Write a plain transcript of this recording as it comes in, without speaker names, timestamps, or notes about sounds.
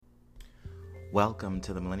Welcome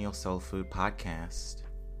to the Millennial Soul Food Podcast,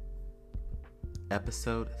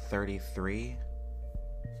 episode 33.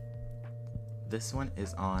 This one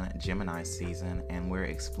is on Gemini season, and we're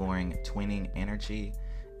exploring twinning energy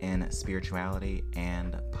in spirituality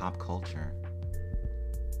and pop culture.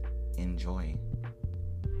 Enjoy.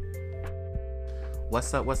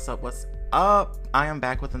 What's up? I am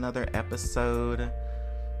back with another episode.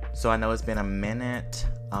 So I know it's been a minute.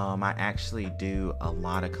 I actually do a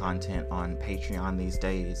lot of content on Patreon these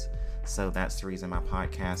days. So that's the reason my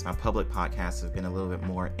public podcasts have been a little bit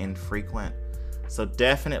more infrequent. So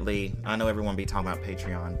definitely, I know everyone be talking about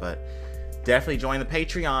Patreon, but definitely join the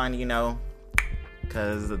Patreon,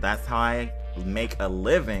 because that's how I make a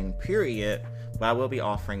living, period. But I will be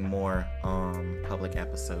offering more public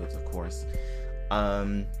episodes, of course.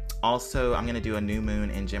 Also, I'm going to do a new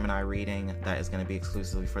moon in Gemini reading that is going to be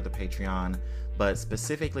exclusively for the Patreon. But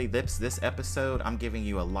specifically this episode, I'm giving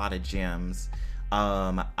you a lot of gems.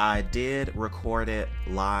 I did record it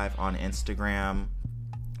live on Instagram,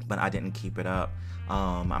 but I didn't keep it up.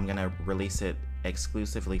 I'm going to release it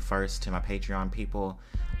exclusively first to my Patreon people.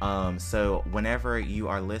 So whenever you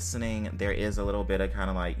are listening, there is a little bit of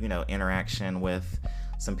kind of interaction with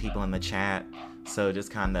some people in the chat. So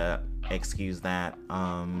just kind of excuse that.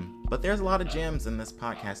 But there's a lot of gems in this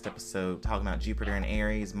podcast episode talking about Jupiter and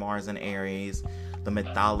Aries, Mars and Aries, the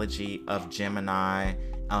mythology of Gemini,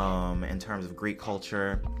 in terms of Greek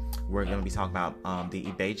culture. We're going to be talking about the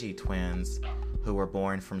Ibeji twins who were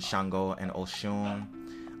born from Shango and Oshun.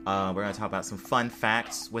 We're going to talk about some fun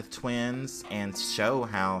facts with twins and show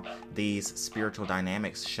how these spiritual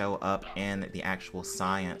dynamics show up in the actual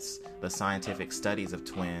science, the scientific studies of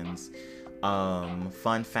twins.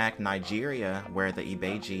 Fun fact, Nigeria, where the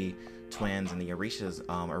Ibeji twins and the Orishas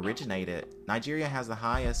originated, Nigeria has the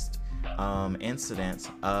highest incidence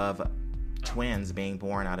of twins being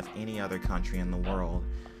born out of any other country in the world.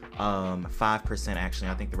 5% actually.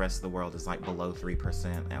 I think the rest of the world is below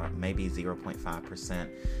 3%, or maybe 0.5%.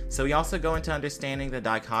 So we also go into understanding the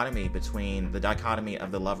dichotomy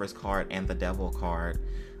of the Lover's card and the Devil card.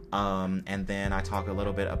 And then I talk a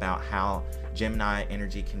little bit about how Gemini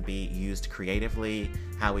energy can be used creatively,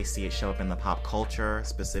 how we see it show up in the pop culture,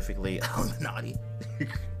 specifically Illuminati.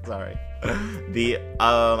 Sorry.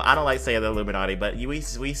 I don't like saying the Illuminati, but we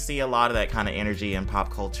see a lot of that kind of energy in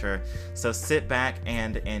pop culture. So sit back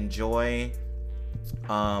and enjoy.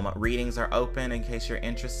 Readings are open in case you're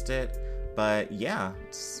interested. But yeah,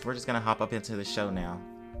 we're just gonna hop up into the show now.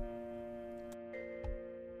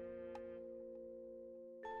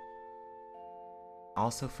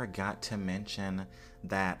 Also forgot to mention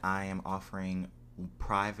that I am offering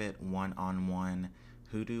private one-on-one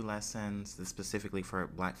hoodoo lessons, specifically for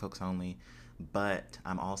Black folks only, but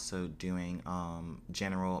I'm also doing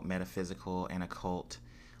general metaphysical and occult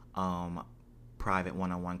private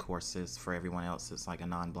one-on-one courses for everyone else that's a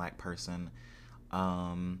non-Black person.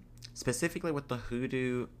 Specifically with the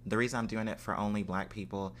hoodoo, the reason I'm doing it for only Black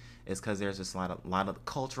people is because there's just a lot of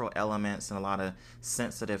cultural elements and a lot of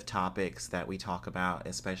sensitive topics that we talk about,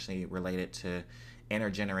 especially related to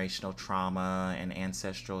intergenerational trauma and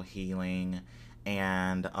ancestral healing.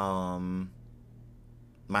 And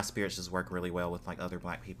my spirits just work really well with other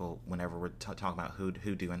Black people whenever we're talking about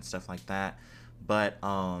hoodoo and stuff like that. But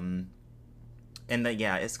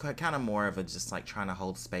it's kind of more of a just trying to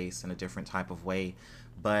hold space in a different type of way.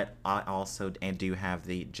 But I also do have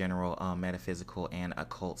the general metaphysical and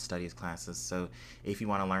occult studies classes. So if you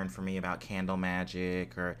want to learn from me about candle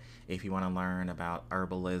magic, or if you want to learn about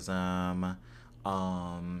herbalism,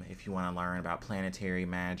 if you want to learn about planetary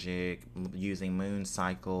magic, using moon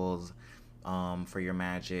cycles for your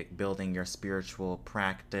magic, building your spiritual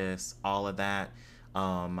practice, all of that,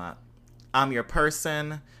 I'm your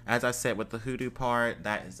person. As I said with the hoodoo part,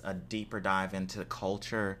 that is a deeper dive into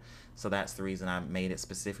culture. So that's the reason I made it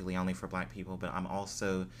specifically only for Black people. But I'm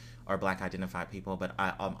also, or Black identified people, but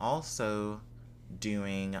I'm also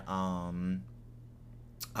doing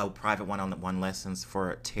private one-on-one lessons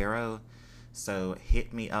for tarot. So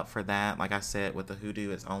hit me up for that. Like I said, with the hoodoo,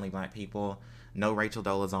 it's only Black people. No Rachel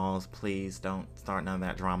Dolezals. Please don't start none of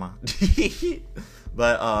that drama.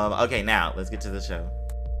 But okay, now let's get to the show.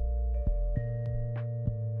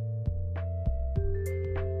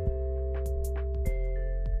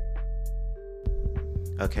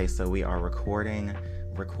 Okay, so we are recording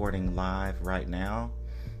live right now.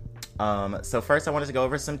 So first I wanted to go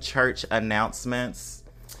over some church announcements.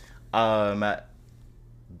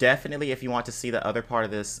 Definitely, if you want to see the other part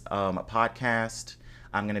of this podcast,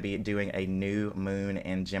 I'm going to be doing a new moon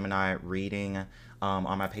in Gemini reading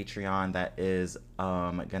on my Patreon. That is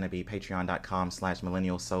going to be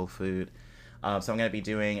patreon.com/millennialsoulfood. So I'm going to be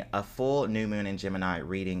doing a full new moon in Gemini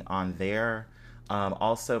reading on there.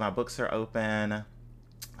 Also, my books are open.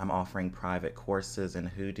 I'm offering private courses in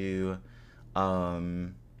Hoodoo.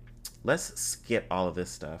 Let's skip all of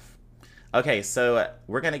this stuff. Okay, so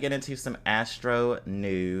we're going to get into some astro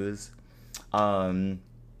news. So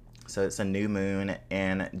it's a new moon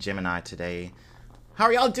in Gemini today. How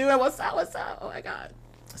are y'all doing? What's up? What's up? Oh my God.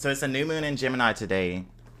 So it's a new moon in Gemini today.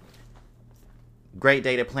 Great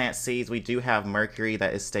day to plant seeds. We do have Mercury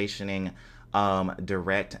that is stationing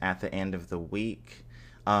direct at the end of the week.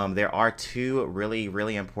 There are two really,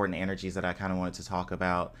 really important energies that I kind of wanted to talk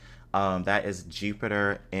about. That is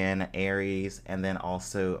Jupiter in Aries and then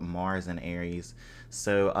also Mars in Aries.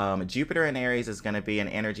 So Jupiter in Aries is going to be an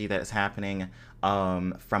energy that is happening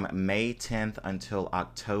from May 10th until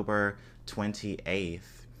October 28th.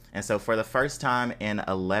 And so for the first time in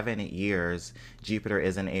 11 years, Jupiter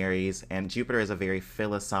is in Aries, and Jupiter is a very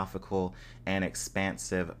philosophical and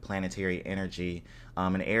expansive planetary energy.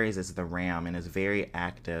 And Aries is the ram and is very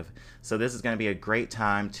active. So this is going to be a great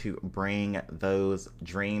time to bring those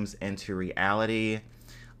dreams into reality,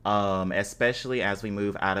 especially as we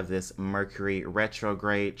move out of this Mercury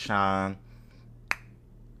retrograde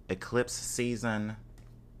eclipse season.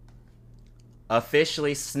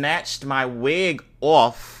 Officially snatched my wig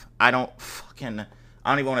off. I don't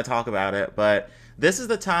even want to talk about it, but this is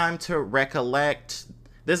the time to recollect.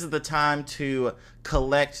 This is the time to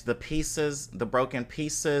collect the pieces, the broken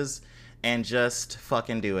pieces, and just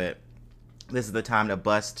fucking do it. This is the time to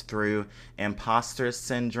bust through imposter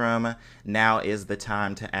syndrome. Now is the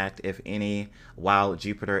time to act, if any, while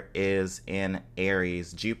Jupiter is in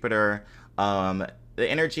Aries. Jupiter, the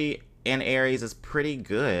energy in Aries is pretty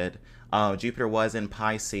good. Jupiter was in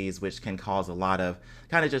Pisces, which can cause a lot of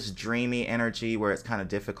kind of just dreamy energy where it's kind of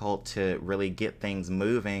difficult to really get things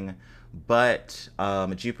moving. But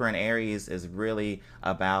Jupiter in Aries is really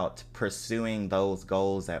about pursuing those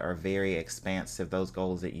goals that are very expansive, those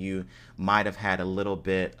goals that you might have had a little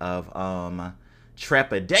bit of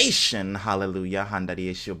trepidation, hallelujah,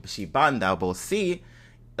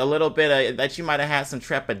 a little bit that you might have had some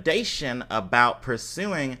trepidation about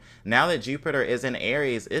pursuing. Now that Jupiter is in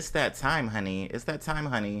Aries, it's that time, honey. It's that time,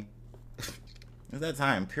 honey. It's that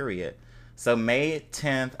time, period. So May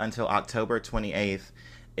 10th until October 28th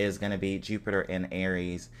is going to be Jupiter in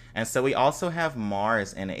Aries. And so we also have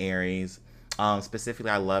Mars in Aries. Specifically,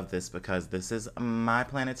 I love this because this is my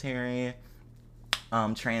planetary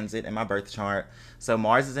transit in my birth chart. So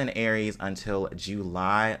Mars is in Aries until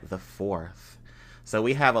July the 4th. So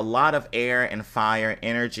we have a lot of air and fire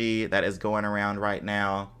energy that is going around right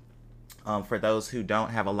now. For those who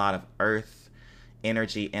don't have a lot of earth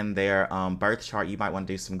energy in their birth chart, you might want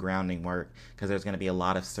to do some grounding work because there's going to be a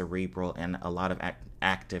lot of cerebral and a lot of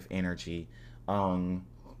active energy. Also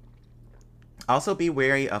be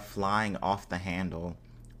wary of flying off the handle.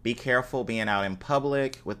 Be careful being out in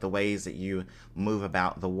public with the ways that you move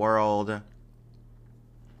about the world.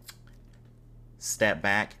 Step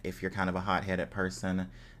back if you're kind of a hot-headed person.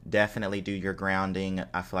 Definitely do your grounding.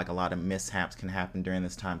 I feel like a lot of mishaps can happen during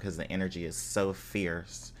this time because the energy is so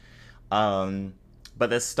fierce. But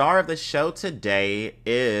the star of the show today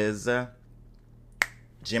is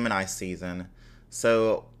Gemini season.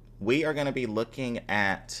 So we are going to be looking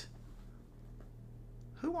at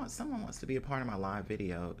someone wants to be a part of my live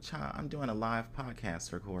video. Child, I'm doing a live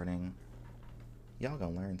podcast recording. Y'all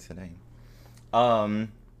gonna learn today.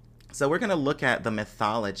 So we're going to look at the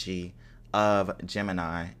mythology of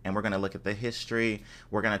Gemini, and we're going to look at the history.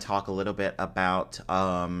 We're going to talk a little bit about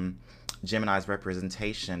Gemini's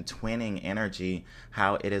representation, twinning energy,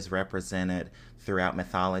 how it is represented throughout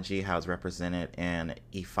mythology, how it's represented in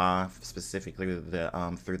Ifa, specifically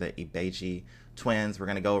through the Ibeji twins. We're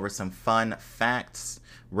going to go over some fun facts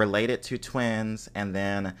related to twins, and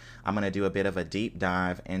then I'm going to do a bit of a deep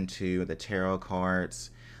dive into the tarot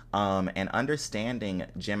cards, and understanding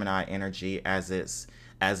Gemini energy as it's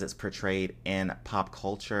portrayed in pop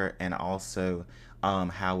culture, and also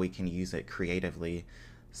how we can use it creatively.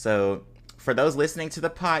 So for those listening to the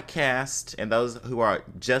podcast and those who are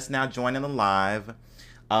just now joining the live,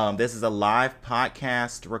 this is a live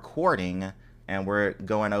podcast recording, and we're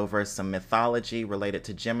going over some mythology related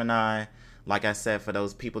to Gemini. Like I said, for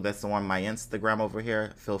those people that's on my Instagram over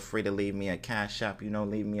here, feel free to leave me a cash app,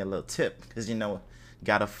 leave me a little tip, because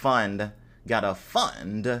gotta fund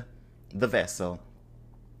the vessel.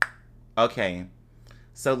 Okay,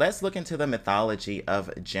 so let's look into the mythology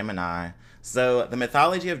of Gemini. So the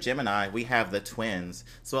mythology of Gemini, we have the twins.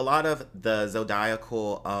 So a lot of the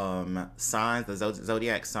zodiacal signs, the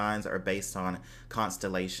zodiac signs, are based on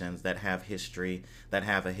constellations that have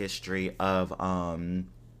a history of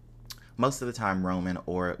most of the time Roman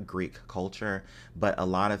or Greek culture, but a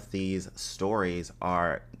lot of these stories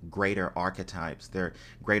are greater archetypes. They're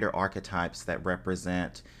greater archetypes that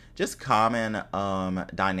represent just common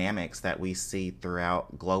dynamics that we see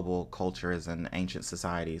throughout global cultures and ancient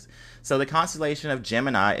societies. So the constellation of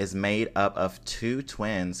Gemini is made up of two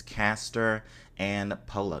twins, Castor and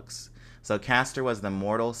Pollux. So Castor was the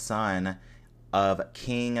mortal son of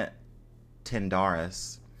King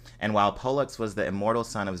Tyndarus, and while Pollux was the immortal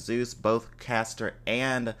son of Zeus, both Castor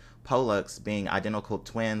and Pollux, being identical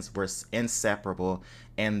twins, were inseparable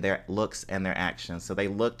in their looks and their actions. So they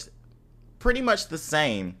looked pretty much the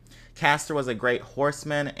same. Castor was a great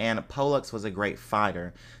horseman and Pollux was a great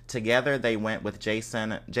fighter. Together they went with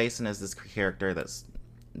Jason. Jason is this character that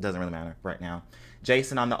doesn't really matter right now.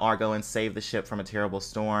 Jason on the Argo and saved the ship from a terrible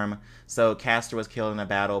storm. So Castor was killed in a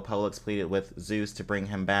battle. Pollux pleaded with Zeus to bring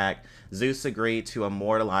him back. Zeus agreed to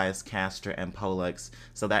immortalize Castor and Pollux.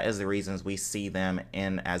 So that is the reasons we see them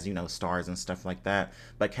in, as you know, stars and stuff like that.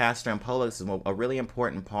 But Castor and Pollux, a really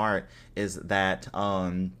important part is that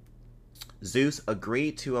Zeus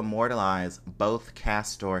agreed to immortalize both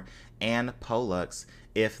Castor and Pollux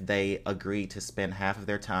if they agreed to spend half of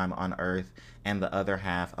their time on Earth and the other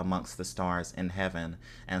half amongst the stars in heaven.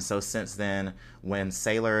 And so since then, when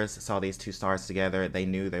sailors saw these two stars together, they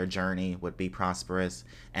knew their journey would be prosperous.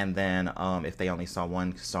 And then if they only saw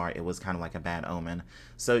one star, it was kind of like a bad omen.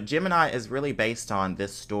 So Gemini is really based on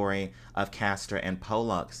this story of Castor and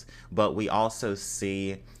Pollux, but we also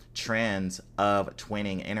see trends of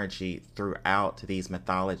twinning energy throughout these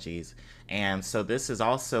mythologies. And so this is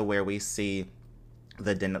also where we see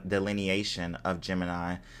the delineation of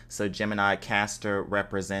Gemini. So Gemini, Castor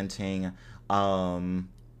representing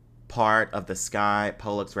part of the sky,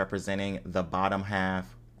 Pollux representing the bottom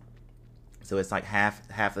half. So it's like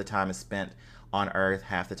half the time is spent on Earth,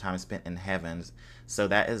 half the time is spent in heavens. So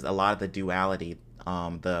that is a lot of the duality,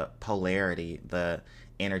 the polarity, the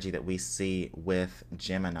energy that we see with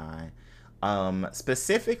Gemini.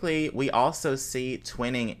 Specifically, we also see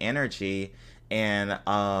twinning energy in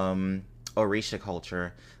Orisha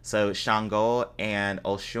culture. So Shango and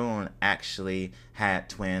Oshun actually had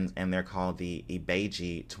twins, and they're called the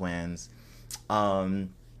Ibeji twins.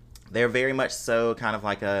 They're very much so kind of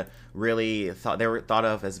like a really they were thought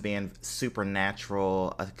of as being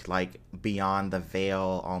supernatural, like beyond the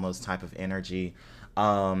veil almost type of energy.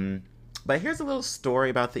 But here's a little story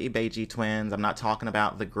about the Ibeji twins. I'm not talking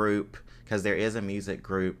about the group because there is a music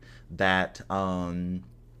group that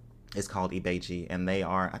is called Ibeji, and they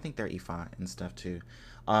are, I think they're Ifa and stuff too.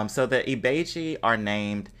 So the Ibeji are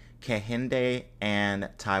named Kehinde and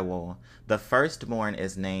Taiwo. The firstborn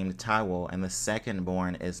is named Taiwo, and the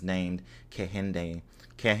secondborn is named Kehinde.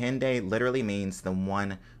 Kehinde literally means the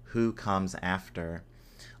one who comes after.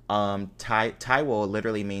 Taiwo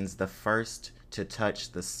literally means the first to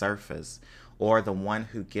touch the surface, or the one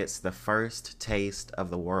who gets the first taste of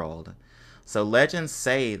the world. So legends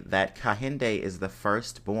say that Kehinde is the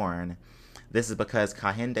firstborn. This is because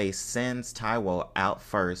Kehinde sends Taiwo out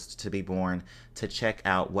first to be born to check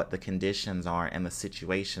out what the conditions are and the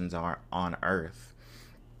situations are on Earth.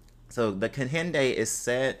 So the Kehinde is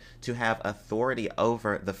said to have authority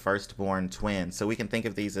over the firstborn twin. So we can think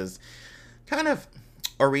of these as kind of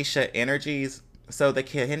Orisha energies. So the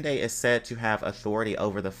Kehinde is said to have authority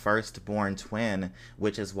over the firstborn twin,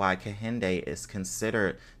 which is why Kehinde is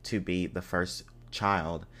considered to be the first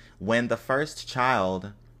child. When the first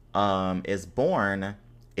child is born,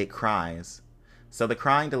 it cries. So the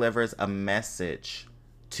crying delivers a message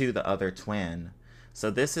to the other twin.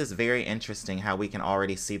 So this is very interesting how we can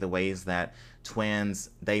already see the ways that twins,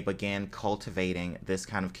 they begin cultivating this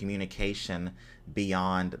kind of communication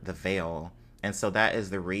beyond the veil. And so that is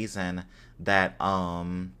the reason that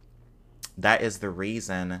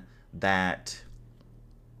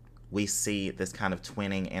we see this kind of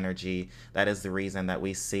twinning energy. That is the reason that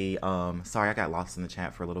we see sorry, I got lost in the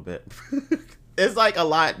chat for a little bit. It's like a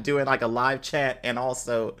lot doing like a live chat and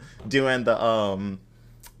also doing the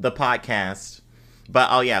podcast. But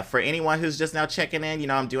oh yeah, for anyone who's just now checking in,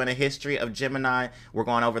 I'm doing a history of Gemini. We're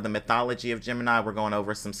going over the mythology of Gemini. We're going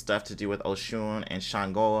over some stuff to do with Oshun and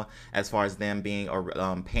Shango as far as them being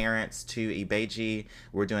parents to Ibeji.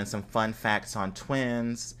 We're doing some fun facts on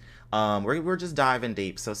twins. We're just diving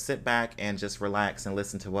deep. So sit back and just relax and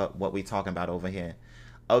listen to what we talking about over here.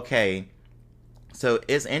 Okay, so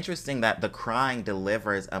it's interesting that the crying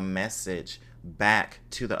delivers a message back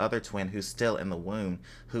to the other twin who's still in the womb,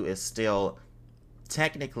 who is still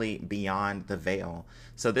technically beyond the veil.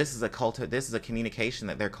 So this is a communication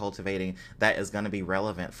that they're cultivating that is going to be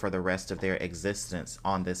relevant for the rest of their existence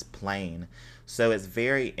on this plane. So it's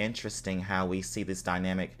very interesting how we see this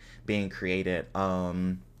dynamic being created,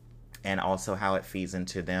 and also how it feeds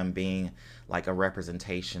into them being like a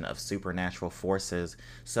representation of supernatural forces.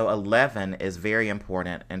 So 11 is very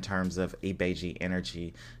important in terms of Ibeji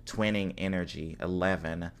energy, twinning energy,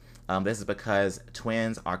 11. This is because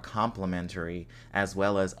twins are complementary as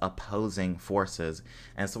well as opposing forces.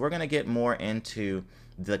 And so we're going to get more into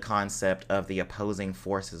the concept of the opposing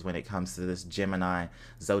forces when it comes to this Gemini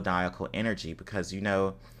zodiacal energy, because, you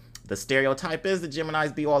know, the stereotype is the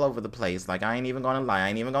Geminis be all over the place. Like, I ain't even gonna lie. I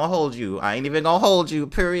ain't even gonna hold you,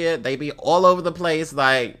 period. They be all over the place.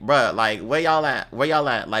 Like, bruh, like, where y'all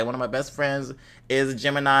at? Like, one of my best friends is a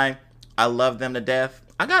Gemini. I love them to death.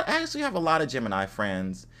 I actually have a lot of Gemini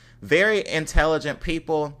friends. Very intelligent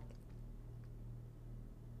people.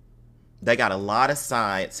 They got a lot of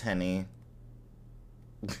sides, honey.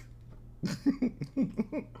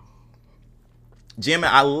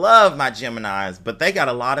 I love my Geminis, but they got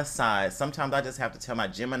a lot of sides. Sometimes I just have to tell my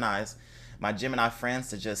Gemini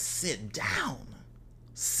friends to just sit down,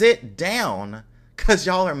 because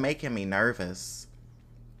y'all are making me nervous.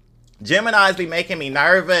 Geminis be making me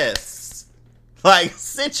nervous. Like,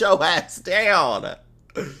 sit your ass down.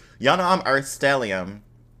 Y'all know I'm Earth Stellium.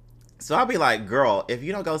 So I'll be like, girl, if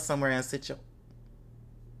you don't go somewhere and sit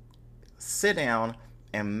down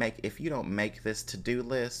and if you don't make this to-do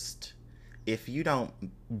list, if you don't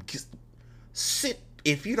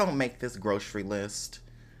make this grocery list.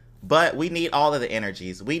 But we need all of the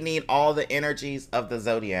energies. We need all the energies of the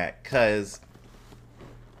zodiac, because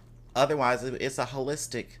otherwise it's a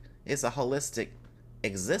holistic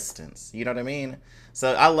existence. You know what I mean?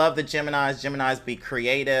 So I love the Geminis. Geminis be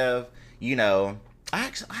creative. You know,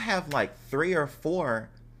 I have like 3 or 4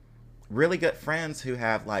 really good friends who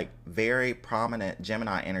have like very prominent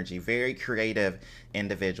Gemini energy, very creative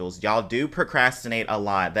individuals. Y'all do procrastinate a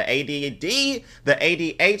lot. The ADD, the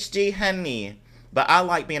ADHD, honey. But I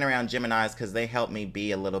like being around Geminis because they help me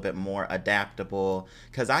be a little bit more adaptable.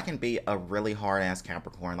 Because I can be a really hard ass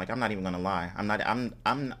Capricorn. Like, I'm not even gonna lie. I'm not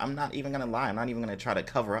even gonna lie. I'm not even gonna try to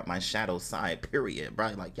cover up my shadow side. Period,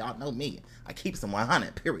 bro. Like, y'all know me. I keep some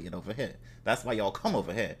 100. Period over here. That's why y'all come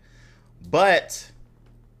over here. But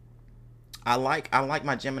I like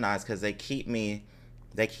my Geminis because they keep me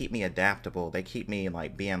adaptable. They keep me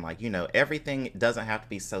like being like, you know, everything doesn't have to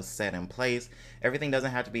be so set in place. Everything doesn't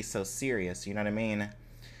have to be so serious. You know what I mean?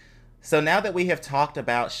 So now that we have talked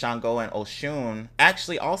about Shango and Oshun,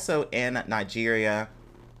 actually also in Nigeria,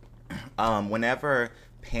 whenever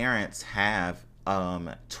parents have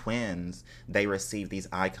twins, they receive these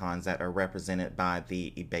icons that are represented by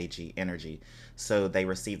the Ibeji energy. So they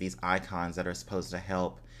receive these icons that are supposed to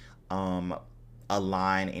help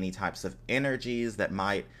align any types of energies that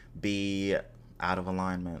might be out of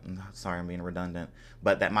alignment. Sorry, I'm being redundant,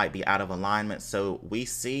 but that might be out of alignment. So we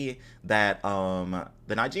see that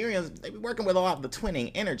the Nigerians, they be working with a lot of the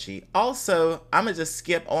twinning energy. Also, I'm gonna just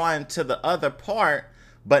skip on to the other part,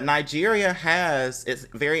 but Nigeria it's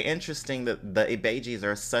very interesting that the Ibejis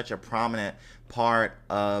are such a prominent part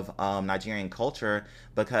of Nigerian culture,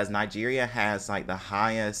 because Nigeria has like the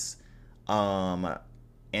highest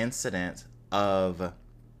incident of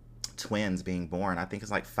twins being born. I think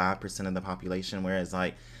it's like 5% of the population, whereas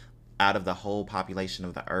like out of the whole population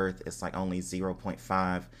of the earth, it's like only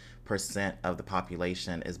 0.5% of the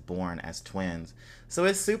population is born as twins. So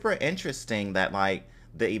it's super interesting that like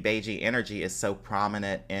the Ibeji energy is so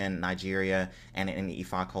prominent in Nigeria and in the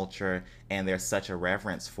Ifa culture, and there's such a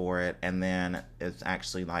reverence for it. And then it's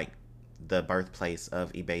actually like the birthplace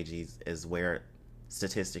of Ibejis is where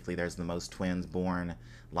statistically there's the most twins born,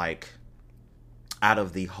 like, out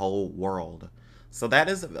of the whole world. So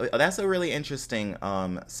that's a really interesting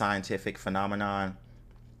scientific phenomenon.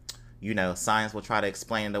 You know, science will try to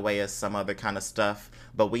explain it away as some other kind of stuff,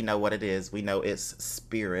 but we know what it is. We know it's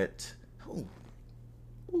spirit.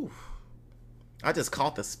 Ooh. I just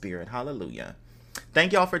caught the spirit. Hallelujah.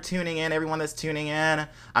 Thank y'all for tuning in, everyone that's tuning in.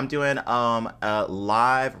 I'm doing a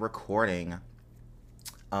live recording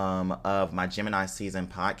of my Gemini season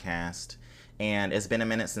podcast, and it's been a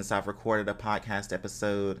minute since I've recorded a podcast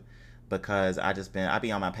episode, because I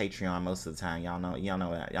be on my Patreon most of the time. Y'all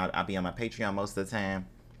know that. I be on my Patreon most of the time.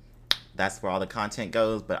 That's where all the content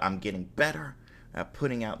goes, but I'm getting better at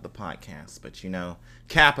putting out the podcast. But you know,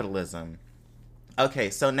 capitalism. Okay,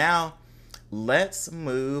 so now let's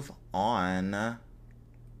move on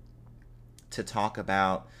to talk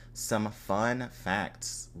about some fun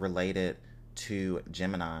facts related to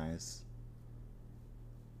Geminis.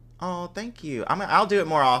 Oh, thank you. I'll do it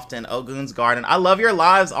more often. Ogun's Garden. I love your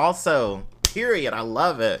lives also. Period. I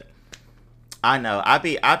love it. I know. I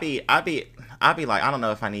be like, I don't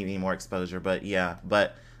know if I need any more exposure, but yeah.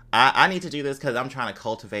 But I need to do this because I'm trying to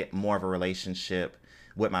cultivate more of a relationship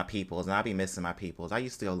with my peoples, and I be missing my peoples. I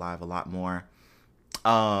used to go live a lot more.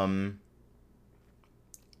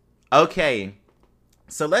 Okay.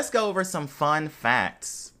 So let's go over some fun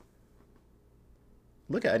facts.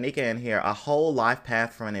 Look at Anika in here. A whole life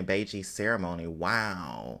path from an Ibeji ceremony.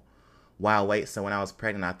 Wow. Wow, wait, so when I was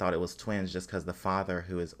pregnant, I thought it was twins just because the father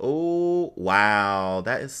who is... Oh, wow.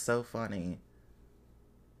 That is so funny.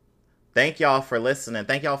 Thank y'all for listening.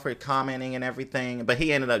 Thank y'all for commenting and everything. But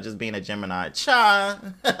he ended up just being a Gemini. Cha!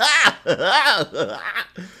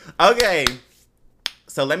 Okay.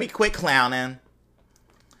 So let me quit clowning.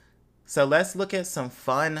 So let's look at some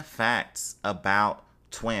fun facts about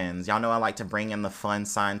twins. Y'all know I like to bring in the fun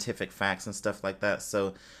scientific facts and stuff like that.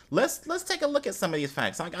 So let's take a look at some of these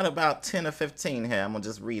facts. I got about 10 or 15 here. I'm gonna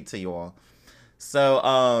just read to you all.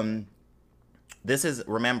 So this is,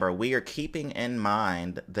 remember, we are keeping in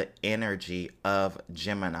mind the energy of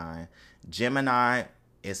Gemini. Gemini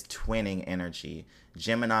is twinning energy.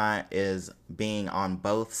 Gemini is being on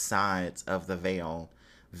both sides of the veil.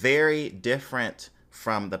 Very different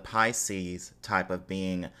from the Pisces type of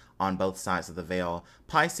being on both sides of the veil.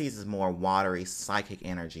 Pisces is more watery, psychic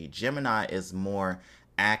energy. Gemini is more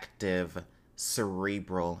active,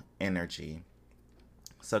 cerebral energy.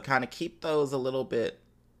 So kind of keep those a little bit,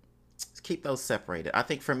 keep those separated. I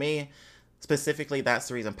think for me, specifically, that's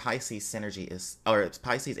the reason Pisces energy is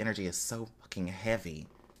so fucking heavy.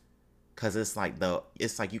 Cause it's like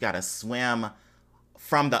you gotta swim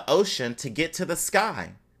from the ocean to get to the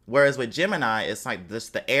sky. Whereas with Gemini, it's like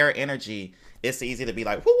just the air energy. It's easy to be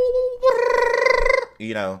like,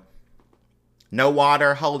 you know, no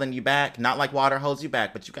water holding you back. Not like water holds you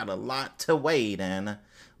back, but you got a lot to wade in.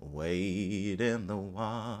 Wade in the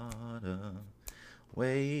water.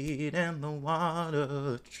 Wade in the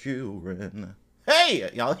water, children. Hey,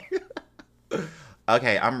 y'all.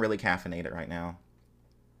 Okay, I'm really caffeinated right now.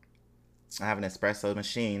 I have an espresso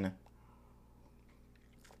machine.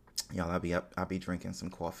 Y'all, I'll be drinking some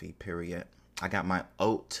coffee, period. I got my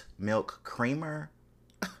oat milk creamer.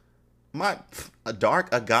 A dark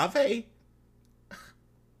agave.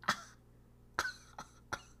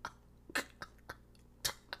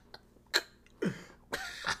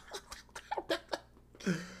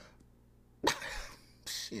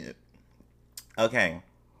 Shit. Okay.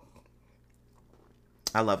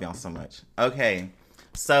 I love y'all so much. Okay.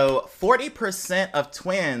 So 40% of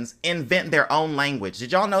twins invent their own language.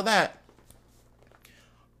 Did y'all know that?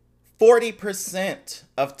 40%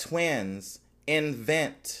 of twins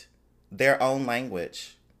invent their own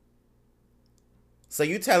language. So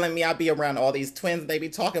you telling me I be around all these twins, they be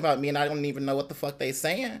talking about me and I don't even know what the fuck they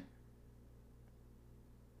saying?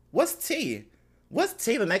 What's T? What's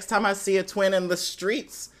T? The next time I see a twin in the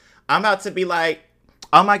streets, I'm about to be like,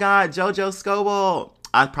 oh my God, JoJo Scoble.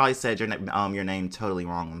 I probably said your name totally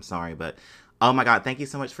wrong. I'm sorry, but oh my God, thank you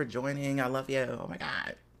so much for joining. I love you. Oh my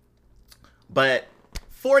God. But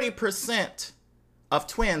 40% of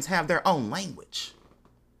twins have their own language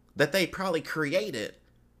that they probably created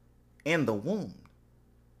in the womb.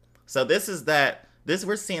 So we're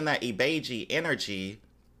seeing that Ibeji energy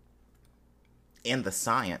in the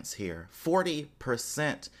science here.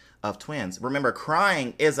 40% of twins. Remember,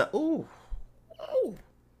 crying is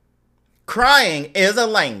crying is a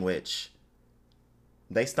language.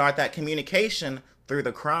 They start that communication through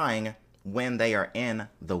the crying when they are in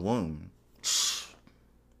the womb.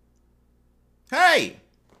 Hey!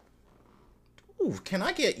 Ooh,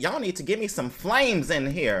 y'all need to give me some flames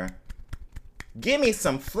in here. Give me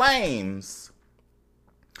some flames.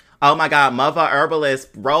 Oh my God, Mother Herbalist,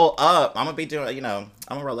 roll up. I'm gonna be doing, I'm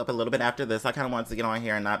gonna roll up a little bit after this. I kind of wanted to get on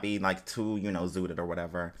here and not be like too, zooted or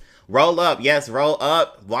whatever. Roll up, yes, roll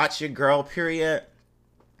up. Watch your girl, period.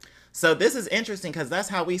 So this is interesting because that's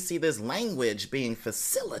how we see this language being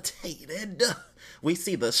facilitated. We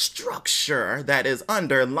see the structure that is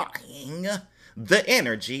underlying the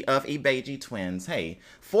energy of Ibeji twins. Hey,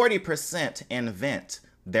 40% invent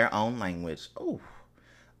their own language. Ooh.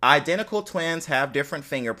 Identical twins have different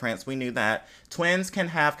fingerprints. We knew that. Twins can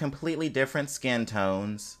have completely different skin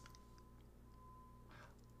tones.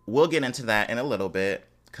 We'll get into that in a little bit.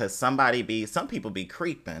 Because some people be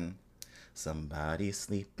creeping. Somebody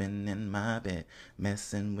sleeping in my bed,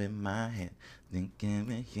 messing with my head, thinking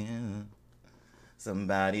with you.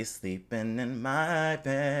 Somebody sleeping in my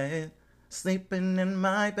bed, sleeping in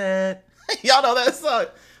my bed. Y'all know that song?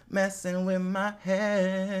 Messing with my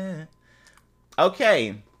head.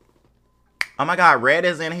 Okay. Oh my God, Red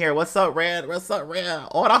is in here. What's up, Red? What's up, Red?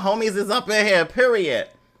 All the homies is up in here, period.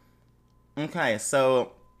 Okay,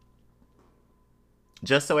 so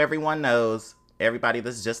just so everyone knows, everybody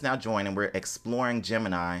that's just now joining, we're exploring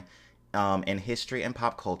Gemini in history and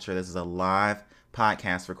pop culture. This is a live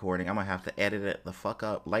podcast recording. I'm going to have to edit it the fuck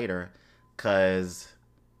up later because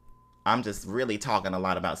I'm just really talking a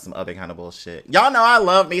lot about some other kind of bullshit. Y'all know I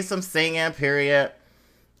love me some singing, period.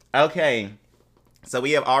 Okay, so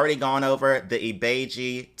we have already gone over the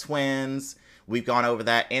Ibeji twins. We've gone over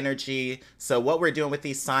that energy. So what we're doing with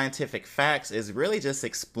these scientific facts is really just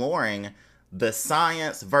exploring the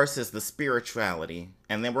science versus the spirituality.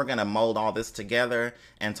 And then we're going to mold all this together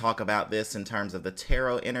and talk about this in terms of the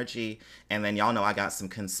tarot energy. And then y'all know I got some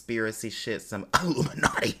conspiracy shit, some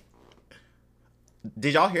Illuminati.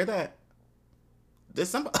 Did y'all hear that? Did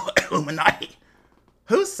some Illuminati?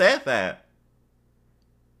 Who said that?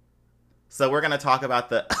 So we're going to talk about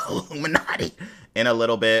the Illuminati in a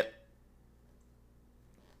little bit.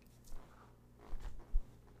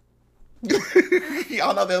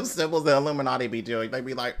 Y'all know them symbols the Illuminati be doing. They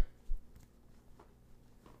be like,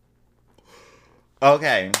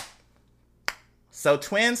 okay. So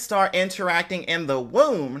twins start interacting in the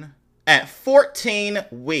womb at 14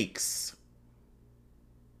 weeks.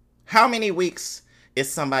 How many weeks is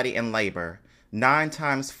somebody in labor? 9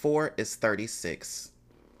 times 4 is 36.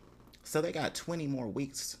 So they got 20 more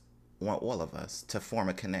weeks on all of us to form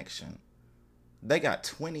a connection. They got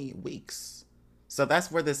 20 weeks. So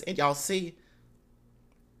that's where this, y'all see,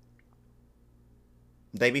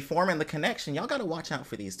 they be forming the connection. Y'all got to watch out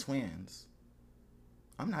for these twins.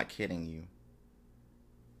 I'm not kidding you.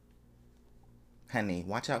 Honey,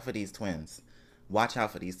 watch out for these twins. Watch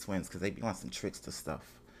out for these twins because they be on some tricks to stuff.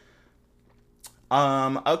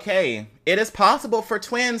 Okay. It is possible for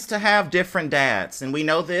twins to have different dads. And we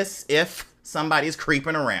know this if somebody's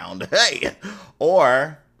creeping around. Hey!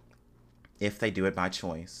 Or if they do it by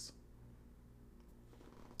choice.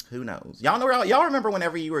 Who knows? Y'all remember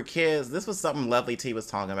whenever you were kids, this was something Lovely T was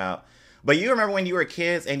talking about. But you remember when you were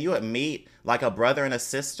kids and you would meet like a brother and a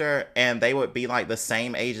sister and they would be like the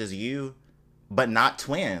same age as you, but not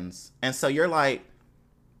twins. And so you're like,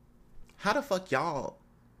 how the fuck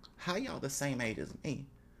how y'all the same age as me?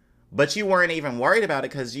 But you weren't even worried about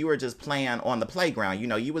it because you were just playing on the playground. You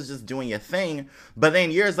know, you was just doing your thing. But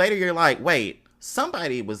then years later, you're like, wait,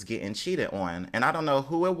 somebody was getting cheated on. And I don't know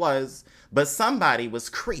who it was, but somebody was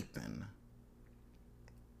creeping.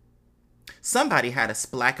 Somebody had a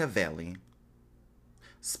Splackavelli.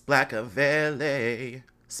 Splackavelli.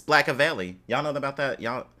 Splackavelli. Y'all know about that?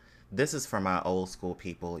 Y'all, this is for my old school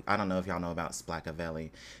people. I don't know if y'all know about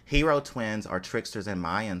Splackavelli. Hero twins are tricksters in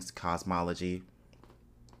Mayan cosmology.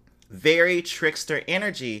 Very trickster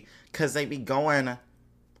energy because they be going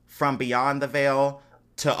from beyond the veil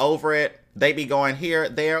to over it. They be going here,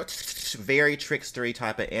 there. Very trickstery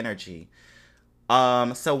type of energy.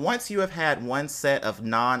 So once you have had one set of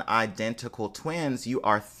non-identical twins, you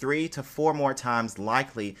are 3 to 4 more times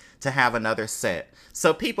likely to have another set.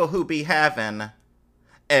 So people who be having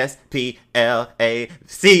Splackavelli.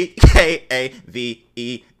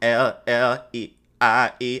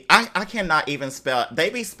 I cannot even spell. They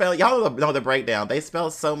be spell. Y'all know the breakdown. They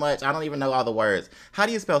spell so much. I don't even know all the words. How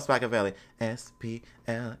do you spell Splackavelli?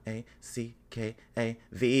 Splackavelli.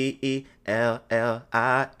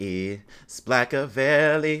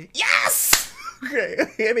 Splackavelli. Yes. Okay.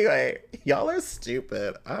 Anyway, y'all are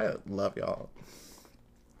stupid. I love y'all.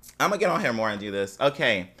 I'm gonna get on here more and do this.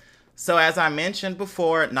 Okay. So as I mentioned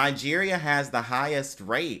before, Nigeria has the highest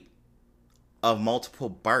rate of multiple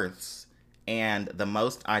births and the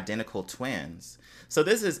most identical twins. So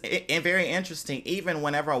this is very interesting. Even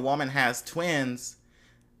whenever a woman has twins,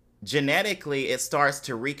 genetically it starts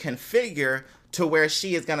to reconfigure to where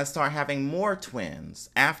she is going to start having more twins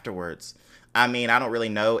afterwards. I mean, I don't really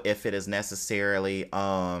know if it is necessarily,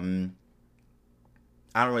 I don't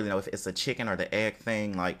really know if it's a chicken or the egg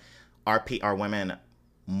thing. Like, are women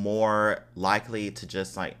more likely to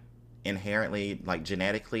just like inherently, like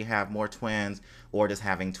genetically have more twins, or does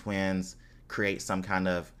having twins create some kind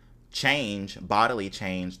of change, bodily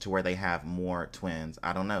change, to where they have more twins?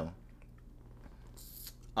 I don't know.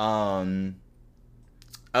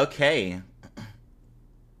 Okay.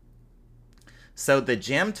 So the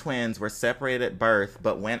Gem twins were separated at birth,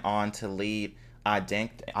 but went on to lead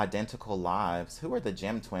identical lives. Who are the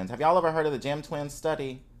Gem twins? Have y'all ever heard of the Gem twins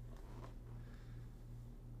study?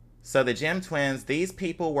 So the Gem twins, these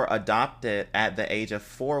people were adopted at the age of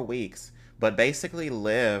 4 weeks, but basically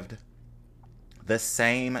lived the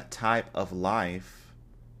same type of life.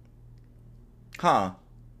 Huh.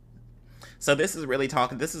 So this is really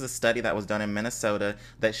talking. This is a study that was done in Minnesota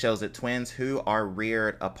that shows that twins who are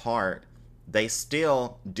reared apart, they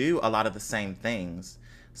still do a lot of the same things.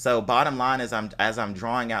 So bottom line is, as I'm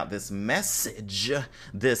drawing out this message,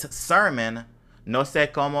 this sermon, no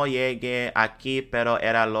sé cómo llegué aquí, pero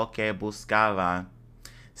era lo que buscaba.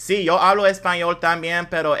 Sí, yo hablo español también,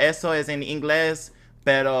 pero eso es en inglés.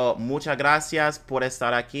 Pero muchas gracias por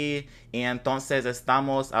estar aquí. Y entonces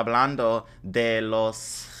estamos hablando de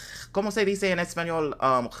los, ¿cómo se dice en español?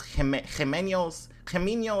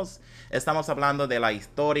 Gemenios. Estamos hablando de la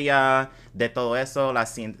historia, de todo eso, la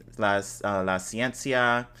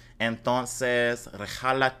ciencia. Entonces,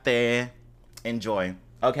 regálate. Enjoy.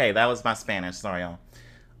 Okay, that was my Spanish. Sorry, y'all.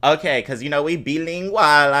 Okay, because, we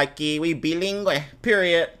bilingual aquí. We bilingüe,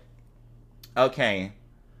 period. Okay.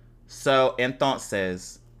 So,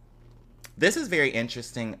 entonces, this is very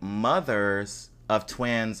interesting. Mothers of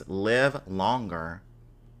twins live longer.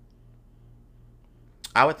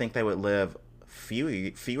 I would think they would live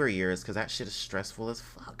fewer years because that shit is stressful as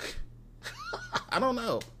fuck. I don't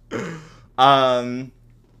know.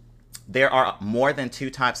 There are more than 2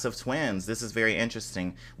 types of twins. This is very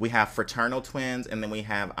interesting. We have fraternal twins and then we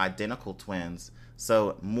have identical twins.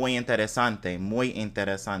 So, muy interesante. Muy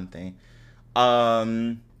interesante.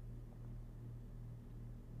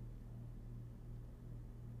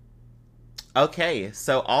 Okay,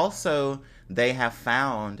 so also they have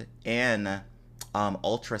found in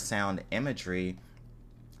ultrasound imagery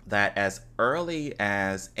that as early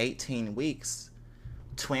as 18 weeks,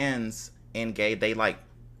 twins engage, they like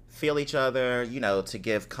feel each other, to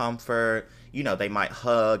give comfort, they might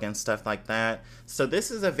hug and stuff like that. So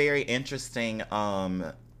this is a very interesting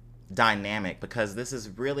dynamic because this is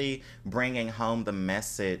really bringing home the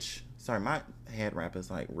message. Sorry, my head wrap is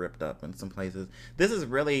like ripped up in some places. This is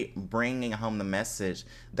really bringing home the message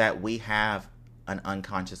that we have an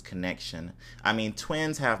unconscious connection. I mean,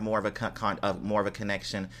 twins have more of a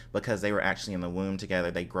connection because they were actually in the womb together.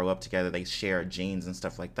 They grow up together. They share genes and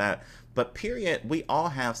stuff like that. But period, we all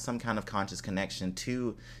have some kind of conscious connection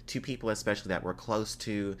to people, especially that we're close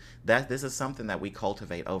to. That this is something that we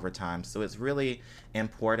cultivate over time. So it's really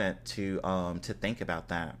important to think about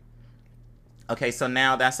that. Okay, so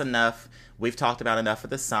now that's enough. We've talked about enough of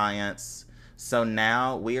the science. So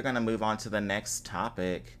now we are going to move on to the next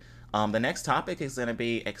topic. The next topic is going to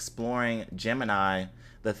be exploring Gemini,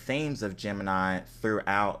 the themes of Gemini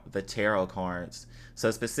throughout the tarot cards. So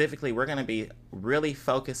specifically, we're going to be really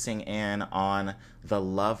focusing in on the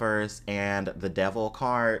Lovers and the Devil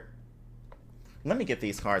card. Let me get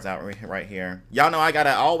these cards out right here. Y'all know I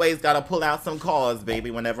always gotta pull out some cards, baby,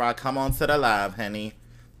 whenever I come onto the live, honey.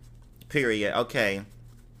 Period. Okay.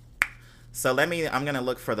 So I'm going to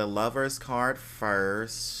look for the Lovers card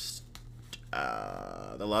first.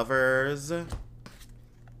 The Lovers.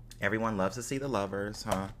 Everyone loves to see the Lovers,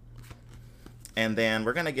 huh? And then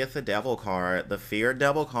we're going to get the Devil card. The Fear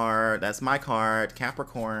Devil card. That's my card.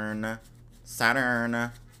 Capricorn.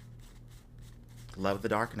 Saturn. Love the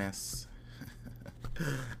darkness.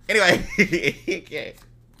 Anyway. Okay.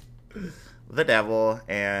 The Devil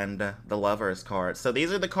and the Lovers card. So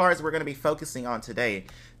these are the cards we're going to be focusing on today.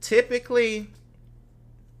 Typically,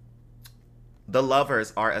 the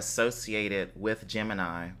Lovers are associated with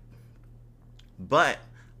Gemini. But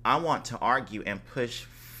I want to argue and push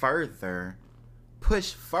further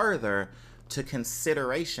to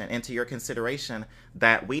consideration, into your consideration,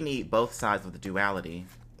 that we need both sides of the duality.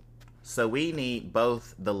 So we need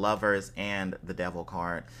both the Lovers and the Devil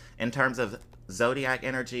card. In terms of zodiac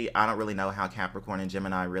energy, I don't really know how Capricorn and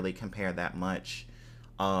Gemini really compare that much.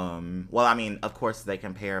 Well, I mean, of course they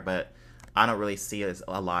compare, but I don't really see as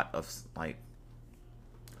a lot of like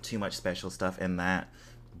too much special stuff in that.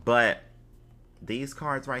 But these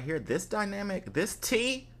cards right here, this dynamic, this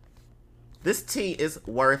tea is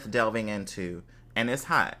worth delving into, and it's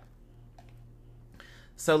hot.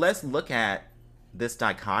 So let's look at this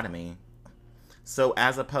dichotomy. So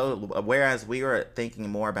whereas we were thinking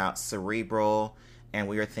more about cerebral and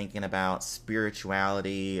we were thinking about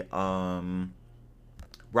spirituality,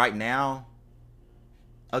 right now,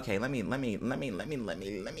 okay, let me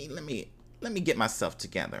get myself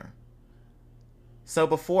together. So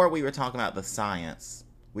before we were talking about the science,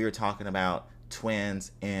 we were talking about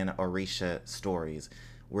twins in Orisha stories.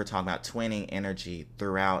 We're talking about twinning energy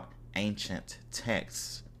throughout ancient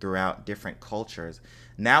texts, throughout different cultures.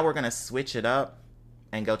 Now we're going to switch it up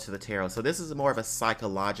and go to the tarot. So this is more of a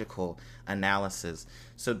psychological analysis.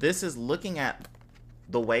 So this is looking at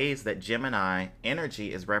the ways that Gemini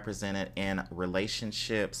energy is represented in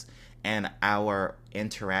relationships and our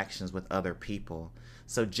interactions with other people.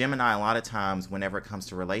 So Gemini, a lot of times, whenever it comes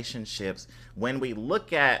to relationships, when we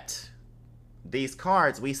look at these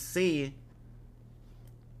cards, we see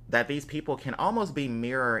that these people can almost be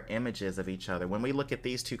mirror images of each other. When we look at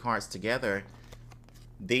these two cards together,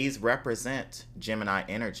 these represent Gemini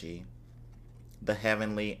energy, the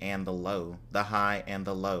heavenly and the low, the high and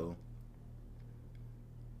the low,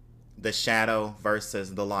 the shadow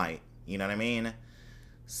versus the light. You know what I mean?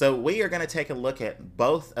 So we are going to take a look at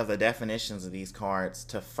both of the definitions of these cards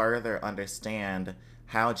to further understand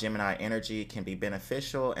how Gemini energy can be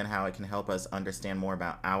beneficial and how it can help us understand more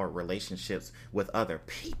about our relationships with other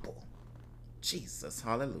people. Jesus,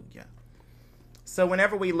 hallelujah. So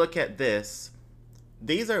whenever we look at this,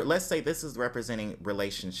 these are, let's say this is representing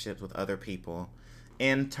relationships with other people.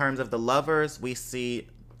 In terms of the lovers, we see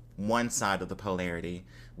one side of the polarity.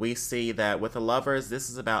 We see that with the lovers, this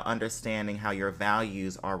is about understanding how your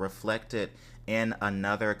values are reflected in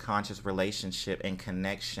another conscious relationship and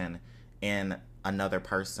connection in another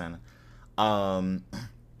person.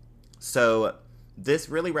 So this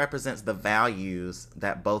really represents the values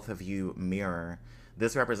that both of you mirror.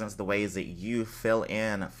 This represents the ways that you fill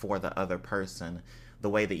in for the other person, the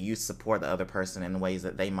way that you support the other person in ways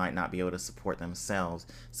that they might not be able to support themselves.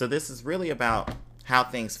 So this is really about how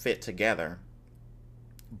things fit together.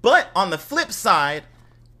 But on the flip side,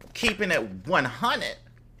 keeping it 100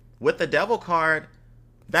 with the Devil card,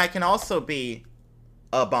 that can also be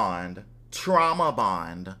a bond. Trauma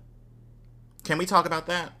bond. Can we talk about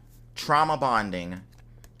that? Trauma bonding.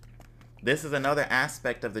 This is another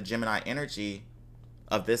aspect of the Gemini energy,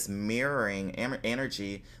 of this mirroring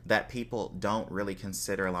energy that people don't really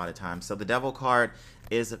consider a lot of times. So the Devil card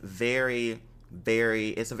is it's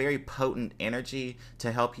a very potent energy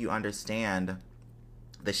to help you understand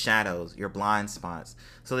the shadows, your blind spots.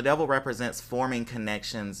 So the Devil represents forming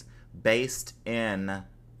connections based in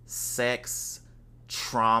sex,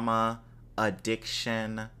 trauma,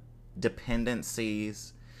 addiction,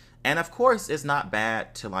 dependencies. And of course, it's not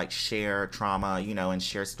bad to like share trauma, you know, and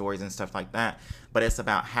share stories and stuff like that. But it's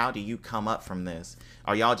about how do you come up from this?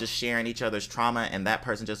 Are y'all just sharing each other's trauma and that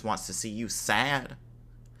person just wants to see you sad?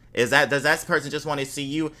 Does that person just want to see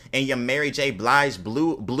you in your Mary J. Blige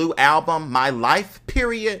blue album, My Life,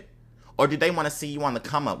 period? Or do they want to see you on the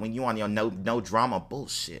come up when you on your no drama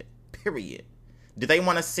bullshit, period? Do they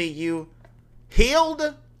want to see you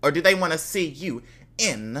healed? Or do they want to see you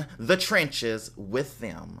in the trenches with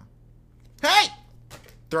them? Hey!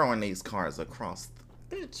 Throwing these cards across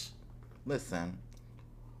the bitch. Listen.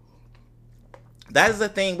 That is the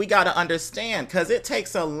thing we got to understand, because it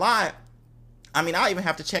takes a lot. I mean, I even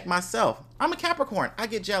have to check myself. I'm a Capricorn. I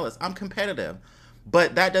get jealous. I'm competitive.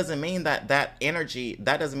 But that doesn't mean that energy,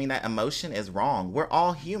 that doesn't mean that emotion is wrong. We're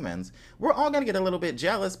all humans. We're all going to get a little bit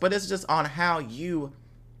jealous, but it's just on how you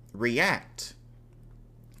react.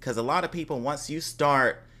 Because a lot of people, once you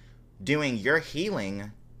start doing your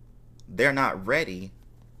healing, they're not ready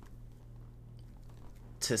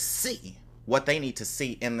to see what they need to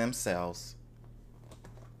see in themselves.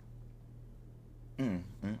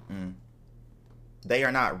 They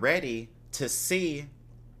are not ready to see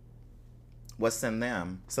what's in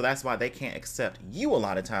them. So that's why they can't accept you a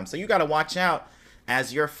lot of times. So you got to watch out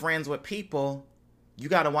as you're friends with people. You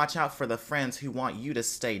got to watch out for the friends who want you to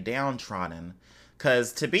stay downtrodden.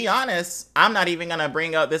 Because to be honest, I'm not even going to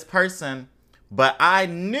bring up this person, but I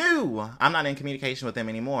knew, I'm not in communication with them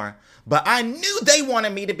anymore, but I knew they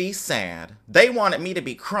wanted me to be sad. They wanted me to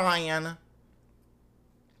be crying.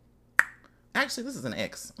 Actually, this is an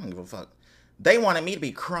ex. I don't give a fuck. They wanted me to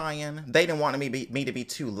be crying. They didn't want me to be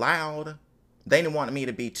too loud. They didn't want me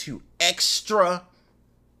to be too extra.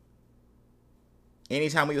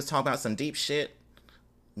 Anytime we was talking about some deep shit,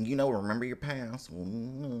 you know, remember your past.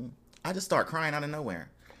 I just start crying out of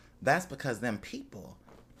nowhere. That's because them people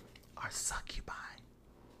are succubi.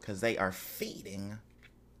 Because they are feeding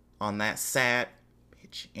on that sad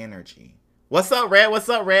bitch energy. What's up, Red? What's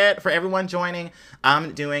up, Red? For everyone joining,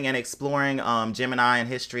 I'm doing and exploring Gemini and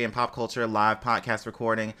history and pop culture live podcast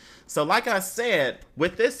recording. So like I said,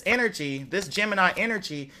 with this energy, this Gemini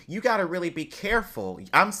energy, you got to really be careful.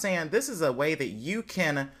 I'm saying this is a way that you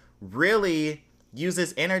can really use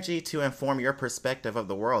this energy to inform your perspective of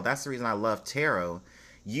the world. That's the reason I love tarot.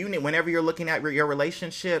 Whenever you're looking at your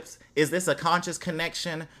relationships, is this a conscious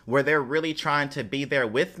connection where they're really trying to be there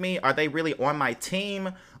with me? Are they really on my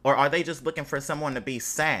team? Or are they just looking for someone to be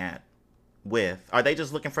sad with? Are they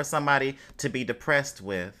just looking for somebody to be depressed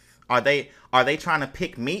with? Are they trying to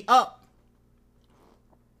pick me up?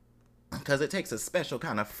 Because it takes a special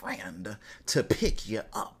kind of friend to pick you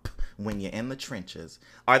up when you're in the trenches.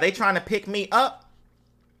 Are they trying to pick me up?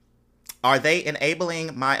 Are they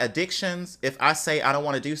enabling my addictions? If I say I don't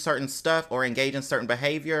want to do certain stuff or engage in certain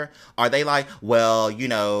behavior, are they like, well,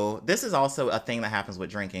 this is also a thing that happens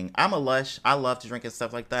with drinking. I'm a lush. I love to drink and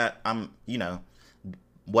stuff like that. I'm,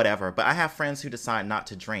 whatever. But I have friends who decide not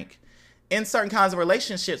to drink. In certain kinds of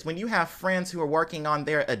relationships, when you have friends who are working on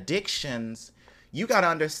their addictions, you got to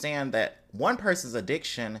understand that one person's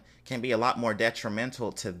addiction can be a lot more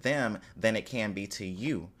detrimental to them than it can be to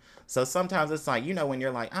you. So sometimes it's like, when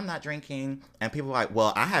you're like, I'm not drinking, and people are like,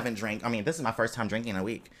 well, I haven't drank. I mean, this is my first time drinking in a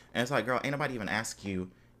week. And it's like, girl, ain't nobody even ask you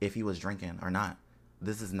if you was drinking or not.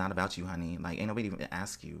 This is not about you, honey. Like, ain't nobody even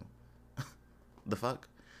ask you. The fuck?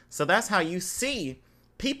 So that's how you see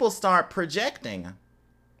people start projecting.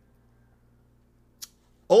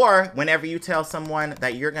 Or whenever you tell someone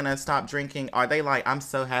that you're going to stop drinking, are they like, I'm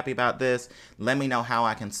so happy about this. Let me know how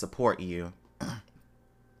I can support you.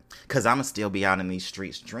 Because I'm going to still be out in these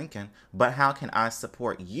streets drinking. But how can I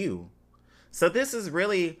support you? So this is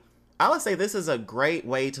really, I would say this is a great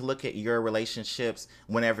way to look at your relationships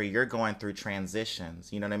whenever you're going through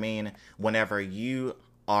transitions. You know what I mean? Whenever you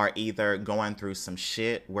are either going through some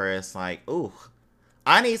shit where it's like, ooh,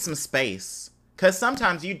 I need some space. Because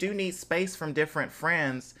sometimes you do need space from different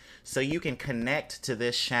friends so you can connect to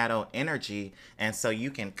this shadow energy and so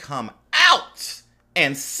you can come out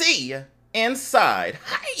and see inside.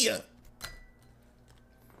 Hiya!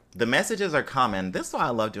 The messages are coming. This is why I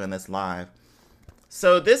love doing this live.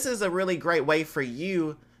 So this is a really great way for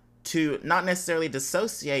you to not necessarily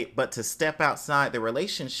dissociate, but to step outside the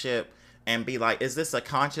relationship and be like, is this a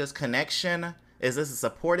conscious connection? Is this a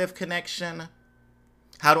supportive connection?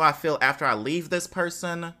 How do I feel after I leave this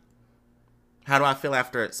person? How do I feel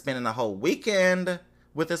after spending the whole weekend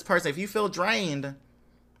with this person? If you feel drained,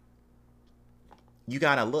 you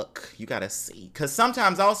gotta look, you gotta see. Because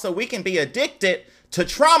sometimes also we can be addicted to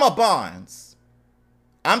trauma bonds.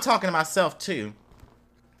 I'm talking to myself too.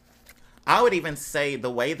 I would even say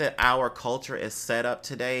the way that our culture is set up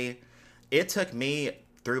today, it took me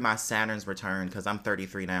through my Saturn's return, because I'm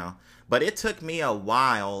 33 now, but it took me a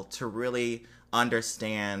while to really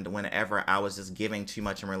understand whenever I was just giving too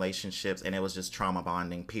much in relationships and it was just trauma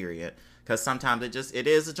bonding, period. Because sometimes it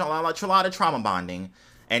is a lot of trauma bonding.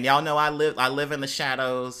 And y'all know I live in the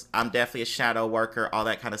shadows. I'm definitely a shadow worker, all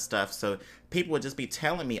that kind of stuff. So people would just be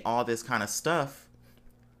telling me all this kind of stuff.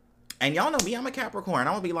 And y'all know me, I'm a Capricorn.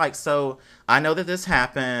 I'm gonna be like, so I know that this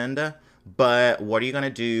happened, but what are you gonna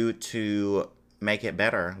do to make it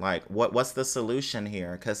better? Like, what's the solution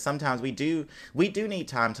here? Because sometimes we do need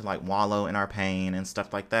time to like wallow in our pain and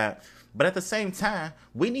stuff like that. But at the same time,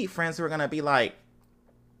 we need friends who are gonna be like,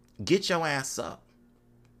 get your ass up.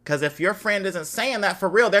 Because if your friend isn't saying that for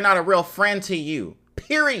real, they're not a real friend to you.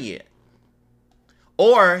 Period.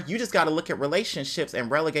 Or you just got to look at relationships and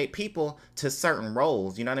relegate people to certain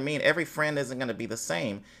roles. You know what I mean? Every friend isn't going to be the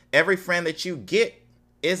same. Every friend that you get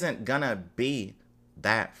isn't going to be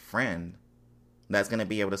that friend that's going to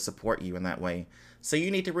be able to support you in that way. So you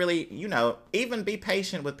need to really, even be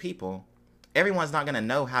patient with people. Everyone's not going to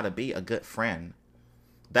know how to be a good friend.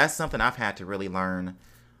 That's something I've had to really learn.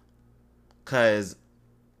 Because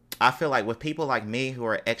I feel like with people like me who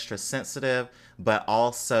are extra sensitive, but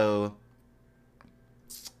also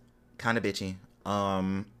kind of bitchy.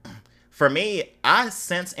 For me, I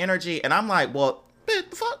sense energy and I'm like, well, the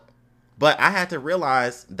fuck? But I had to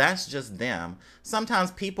realize that's just them.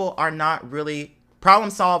 Sometimes people are not really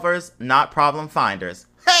problem solvers, not problem finders.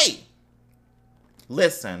 Hey!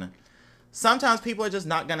 Listen, sometimes people are just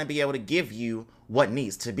not going to be able to give you what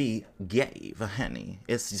needs to be gave, honey.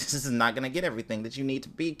 It's just not going to get everything that you need to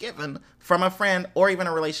be given from a friend or even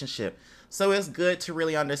a relationship. So it's good to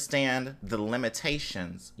really understand the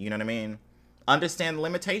limitations. You know what I mean? Understand the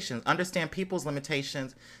limitations. Understand people's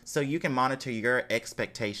limitations so you can monitor your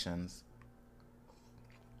expectations.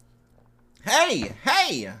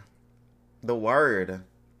 Hey! The word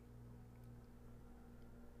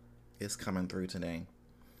is coming through today.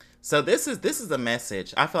 So this is a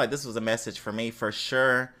message. I feel like this was a message for me for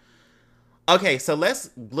sure. Okay, so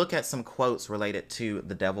let's look at some quotes related to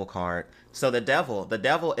the devil card. So the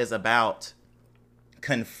devil is about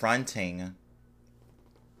confronting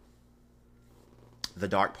the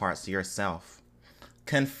dark parts of yourself.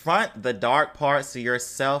 Confront the dark parts of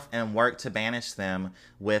yourself and work to banish them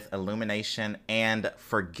with illumination and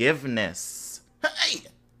forgiveness. Hey!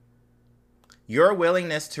 Your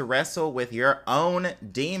willingness to wrestle with your own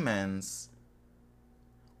demons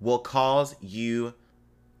will cause you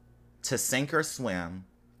to sink or swim.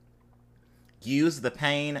 Use the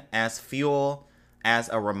pain as fuel, as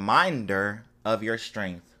a reminder of your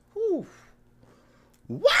strength. Whew.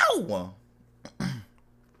 Wow!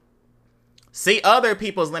 See other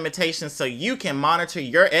people's limitations so you can monitor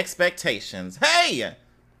your expectations. Hey!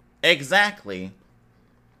 Exactly.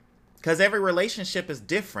 Because every relationship is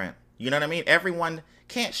different. You know what I mean? Everyone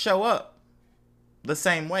can't show up the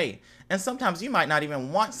same way. And sometimes you might not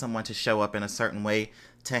even want someone to show up in a certain way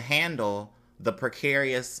to handle the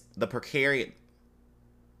precariousness.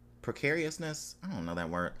 I don't know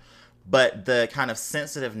that word. But the kind of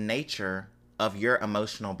sensitive nature of your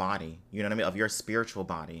emotional body, you know what I mean? Of your spiritual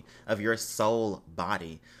body, of your soul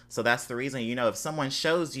body. So that's the reason, you know, if someone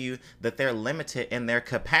shows you that they're limited in their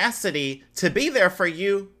capacity to be there for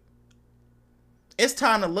you, it's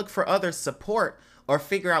time to look for other support or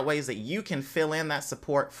figure out ways that you can fill in that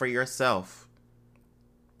support for yourself.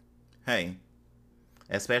 Hey,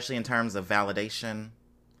 especially in terms of validation.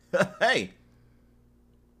 Hey,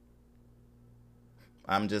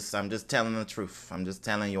 I'm just telling the truth. I'm just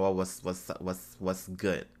telling you all what's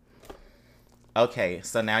good. Okay,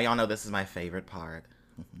 so now y'all know this is my favorite part.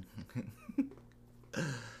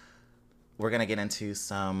 We're gonna get into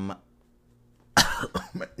some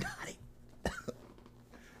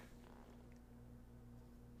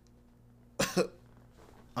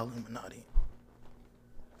Illuminati.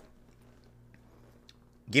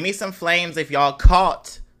 Give me some flames if y'all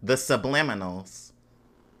caught the subliminals.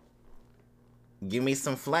 Give me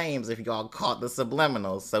some flames if y'all caught the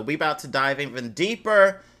subliminals. So we about to dive even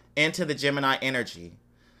deeper into the Gemini energy.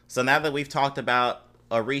 So now that we've talked about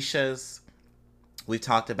Orishas, we've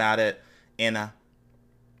talked about it in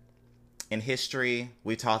history,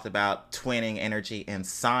 we talked about twinning energy in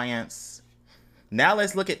science. Now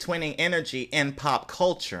let's look at twinning energy in pop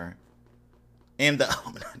culture.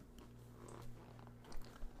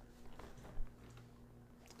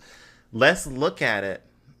 Let's look at it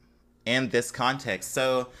in this context.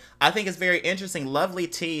 So I think it's very interesting. Lovely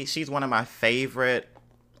T, she's one of my favorite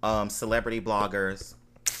celebrity bloggers,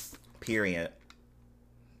 period.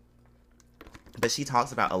 But she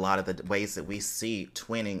talks about a lot of the ways that we see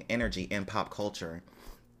twinning energy in pop culture.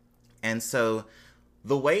 And so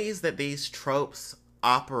the ways that these tropes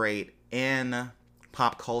operate in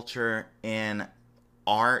pop culture, in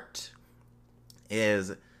art,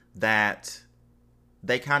 is that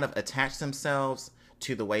they kind of attach themselves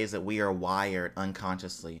to the ways that we are wired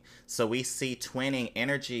unconsciously. So we see twinning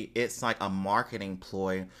energy, it's like a marketing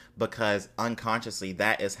ploy because unconsciously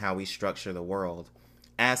that is how we structure the world.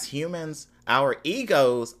 As humans, our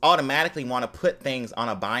egos automatically want to put things on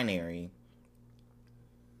a binary.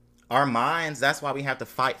 Our minds, that's why we have to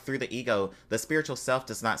fight through the ego. The spiritual self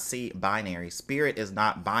does not see binary. Spirit is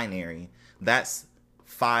not binary. That's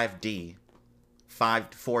 4D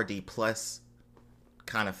plus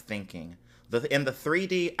kind of thinking. In the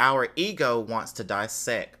 3D, our ego wants to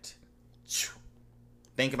dissect.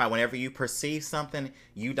 Think about whenever you perceive something,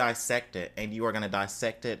 you dissect it, and you are going to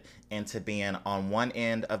dissect it into being on one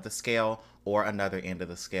end of the scale or another end of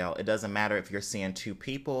the scale. It doesn't matter if you're seeing two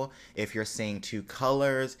people, if you're seeing two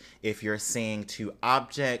colors, if you're seeing two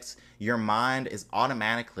objects. Your mind is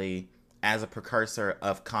automatically, as a precursor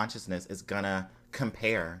of consciousness, is going to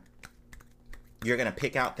compare. You're going to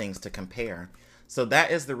pick out things to compare. So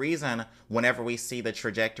that is the reason whenever we see the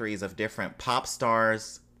trajectories of different pop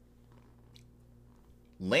stars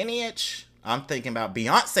lineage, I'm thinking about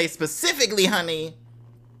Beyonce specifically, honey.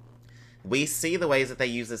 We see the ways that they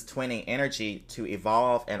use this twinning energy to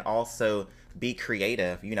evolve and also be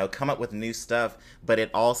creative, you know, come up with new stuff. But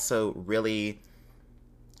it also really,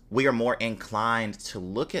 we are more inclined to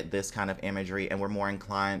look at this kind of imagery and we're more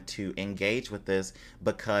inclined to engage with this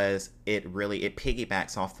because it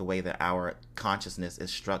piggybacks off the way that our consciousness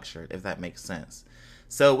is structured, if that makes sense.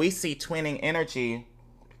 So we see twinning energy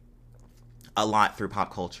a lot through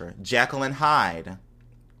pop culture. Jekyll and Hyde.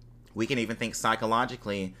 We can even think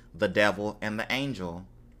psychologically, the devil and the angel.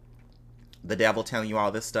 The devil telling you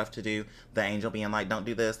all this stuff to do, the angel being like, don't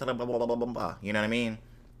do this, blah, blah, blah, blah, blah, blah. You know what I mean?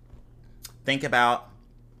 Think about,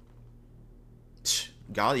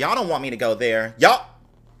 y'all don't want me to go there. Y'all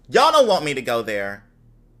don't want me to go there.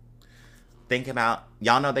 Think about,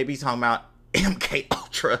 y'all know they be talking about MK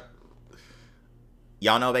Ultra.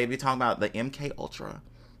 Y'all know they be talking about the MK Ultra.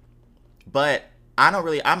 But I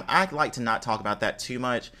like to not talk about that too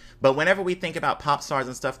much. But whenever we think about pop stars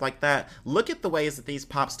and stuff like that, look at the ways that these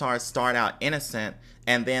pop stars start out innocent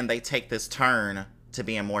and then they take this turn to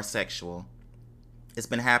being more sexual. It's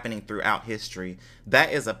been happening throughout history.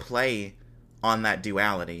 That is a play on that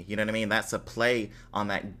duality. You know what I mean? That's a play on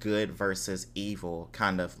that good versus evil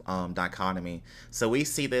kind of dichotomy. So we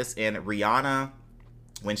see this in Rihanna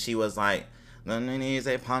when she was like, and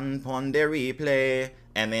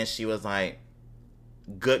then she was like,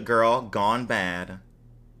 good girl, gone bad.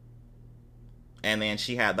 And then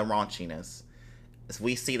she had the raunchiness.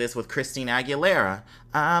 We see this with Christina Aguilera.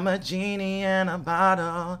 I'm a genie in a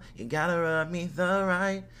bottle. You gotta rub me the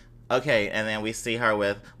right. Okay, and then we see her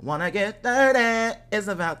with Wanna Get Dirty. It's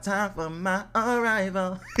about time for my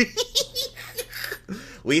arrival.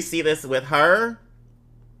 We see this with her.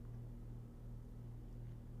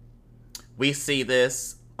 We see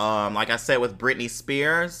this, like I said, with Britney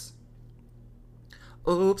Spears.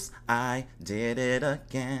 Oops, I did it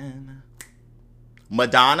again.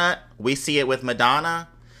 Madonna, we see it with Madonna.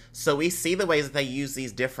 So we see the ways that they use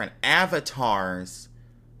these different avatars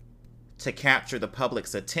to capture the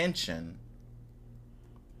public's attention.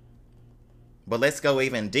 But let's go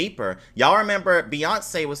even deeper. Y'all remember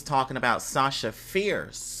Beyonce was talking about Sasha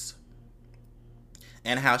Fierce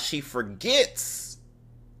and how she forgets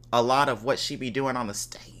a lot of what she be doing on the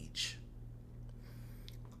stage.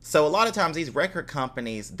 So a lot of times these record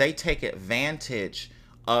companies, they take advantage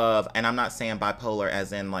of, and I'm not saying bipolar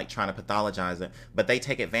as in like trying to pathologize it, but they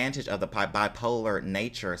take advantage of the bipolar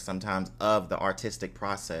nature sometimes of the artistic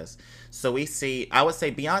process. So we see, I would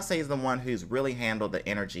say Beyonce is the one who's really handled the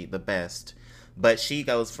energy the best, but she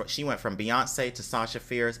went from Beyonce to Sasha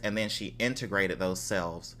Fierce, and then she integrated those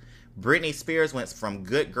selves. Britney Spears went from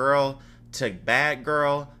good girl to bad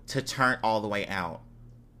girl to turn all the way out.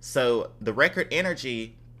 So the record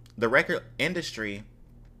industry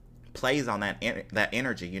plays on that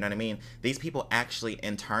energy, you know what I mean? These people actually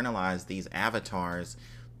internalize these avatars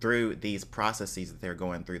through these processes that they're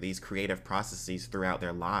going through, these creative processes throughout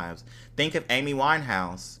their lives. Think of Amy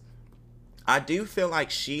Winehouse. I do feel like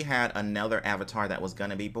she had another avatar that was going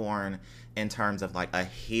to be born in terms of like a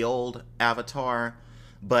healed avatar,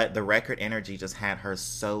 but the record energy just had her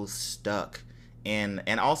so stuck in,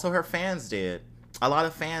 and also her fans did. A lot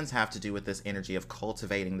of fans have to do with this energy of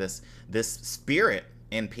cultivating this spirit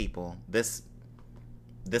in people, this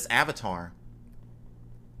avatar.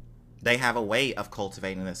 They have a way of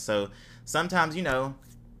cultivating this. So sometimes, you know,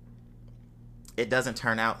 it doesn't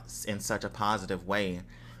turn out in such a positive way.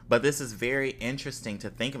 But this is very interesting to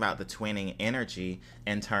think about the twinning energy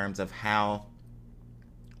in terms of how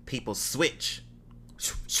people switch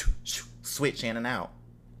in and out.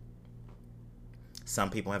 Some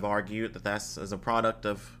people have argued that that's as a product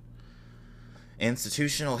of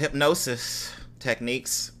institutional hypnosis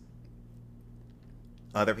techniques.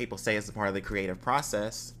 Other people say it's a part of the creative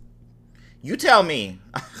process. You tell me.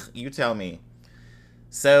 You tell me.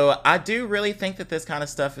 So I do really think that this kind of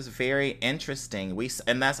stuff is very interesting.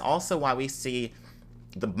 And that's also why we see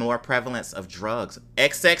the more prevalence of drugs.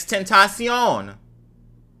 XXXTentacion.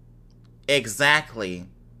 Exactly.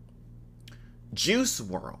 Juice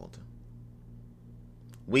WRLD.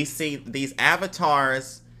 We see these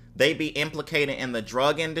avatars, they be implicated in the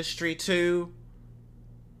drug industry too.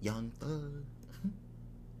 Young Thug.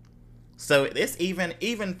 So it's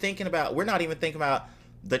even thinking about, we're not even thinking about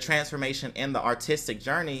the transformation in the artistic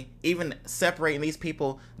journey, even separating these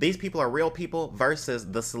people are real people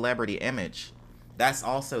versus the celebrity image. That's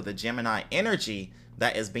also the Gemini energy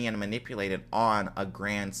that is being manipulated on a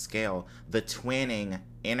grand scale, the twinning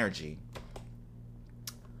energy.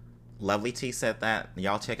 Lovely T said that.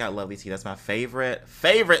 Y'all check out Lovely T. That's my favorite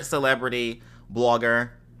celebrity blogger.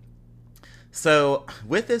 So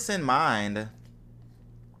with this in mind,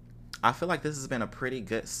 I feel like this has been a pretty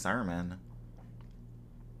good sermon.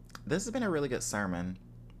 This has been a really good sermon.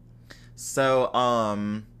 So,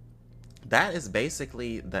 that is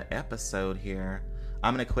basically the episode here.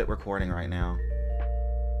 I'm going to quit recording right now.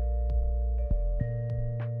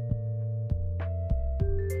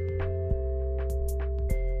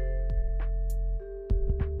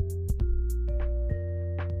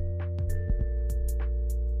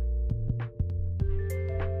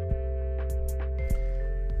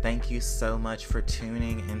 Thank you so much for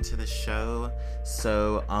tuning into the show.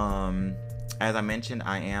 So, as I mentioned,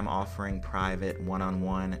 I am offering private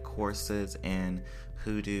one-on-one courses in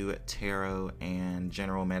hoodoo, tarot, and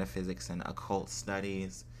general metaphysics and occult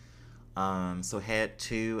studies. So head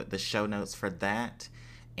to the show notes for that.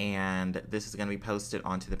 And this is going to be posted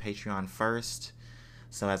onto the Patreon first.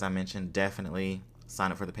 So as I mentioned, definitely sign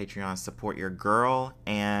up for the Patreon, support your girl,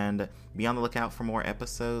 and be on the lookout for more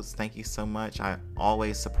episodes. Thank you so much. I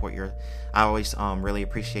always really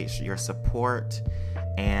appreciate your support,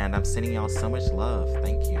 and I'm sending y'all so much love.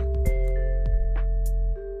 Thank you.